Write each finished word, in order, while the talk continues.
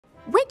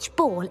Which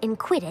ball in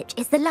Quidditch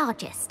is the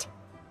largest?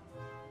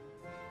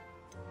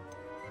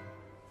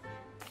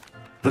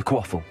 The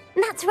quaffle.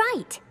 That's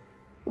right.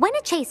 When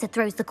a chaser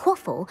throws the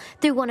quaffle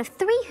through one of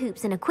 3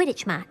 hoops in a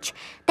Quidditch match,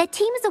 their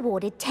team is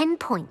awarded 10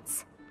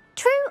 points.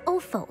 True or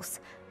false?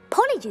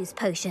 Polyjuice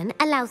potion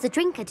allows the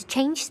drinker to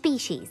change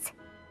species.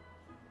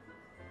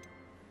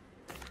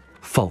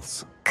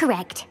 False.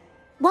 Correct.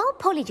 While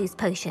Polyjuice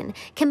potion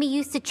can be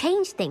used to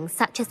change things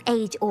such as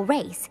age or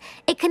race,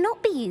 it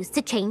cannot be used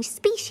to change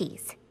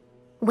species.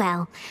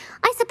 Well,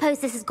 I suppose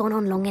this has gone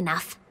on long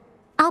enough.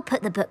 I'll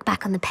put the book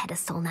back on the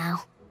pedestal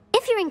now.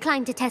 If you're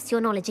inclined to test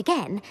your knowledge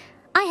again,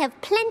 I have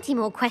plenty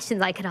more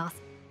questions I could ask,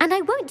 and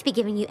I won't be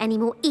giving you any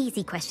more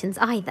easy questions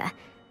either.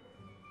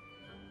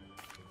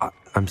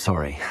 I'm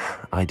sorry.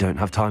 I don't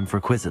have time for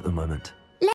a quiz at the moment.